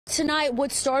Tonight,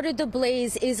 what started the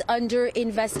blaze is under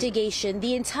investigation.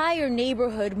 The entire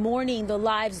neighborhood mourning the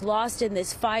lives lost in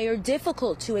this fire.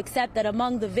 Difficult to accept that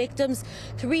among the victims,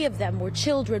 3 of them were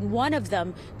children, 1 of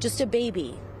them just a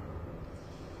baby.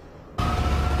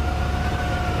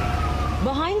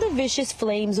 Behind the vicious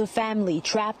flames, a family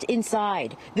trapped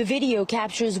inside. The video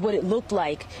captures what it looked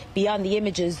like. Beyond the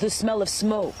images, the smell of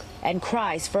smoke and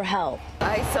cries for help.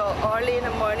 I saw early in the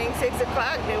morning, 6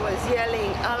 o'clock, they was yelling,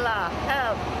 Allah,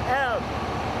 help, help.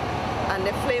 And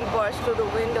the flame burst through the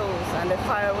windows and the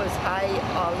fire was high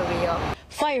all the way up.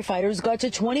 Firefighters got to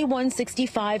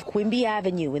 2165 Quimby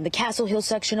Avenue in the Castle Hill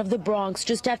section of the Bronx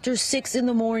just after 6 in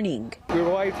the morning. We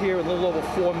arrived here in a little over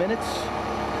 4 minutes.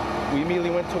 We immediately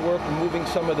went to work removing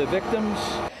some of the victims.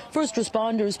 First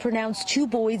responders pronounced 2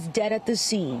 boys dead at the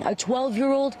scene, a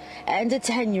 12-year-old and a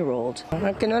 10-year-old.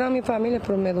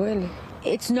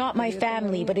 It's not my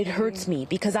family, but it hurts me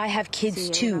because I have kids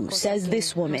too, says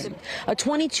this woman. A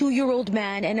 22-year-old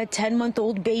man and a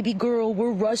 10-month-old baby girl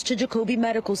were rushed to Jacoby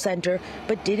Medical Center,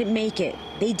 but didn't make it.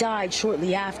 They died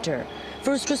shortly after.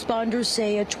 First responders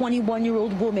say a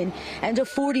 21-year-old woman and a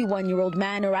 41-year-old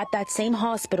man are at that same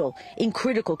hospital in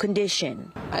critical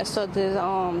condition. I saw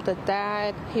the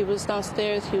dad. He was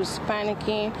downstairs. He was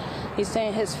panicking. He's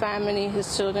saying his family,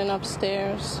 his children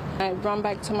upstairs. I run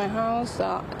back to my house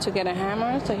to get a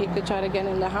hammer so he could try to get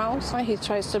in the house. He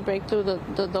tries to break through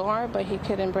the door, but he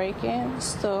couldn't break it.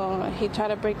 So he tried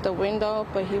to break the window,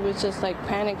 but he was just like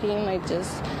panicking, like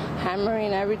just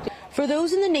hammering everything. For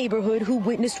those in the neighborhood who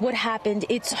witnessed what happened,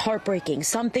 it's heartbreaking,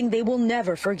 something they will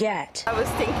never forget. I was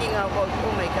thinking about,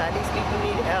 oh my God, these people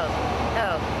need help,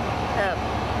 help, help.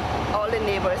 All the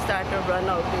neighbors started to run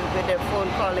out with their phone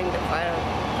calling the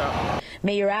fire.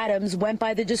 Mayor Adams went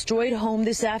by the destroyed home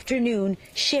this afternoon,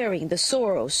 sharing the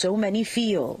sorrow so many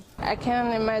feel. I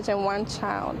can't imagine 1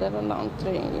 child, let alone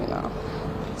 3, you know.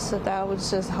 So that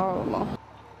was just horrible.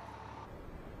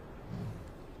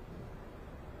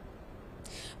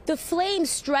 The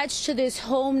flames stretched to this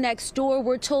home next door.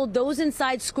 We're told those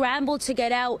inside scrambled to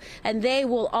get out, and they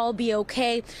will all be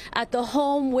okay. At the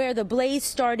home where the blaze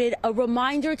started, a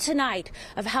reminder tonight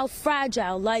of how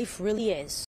fragile life really is.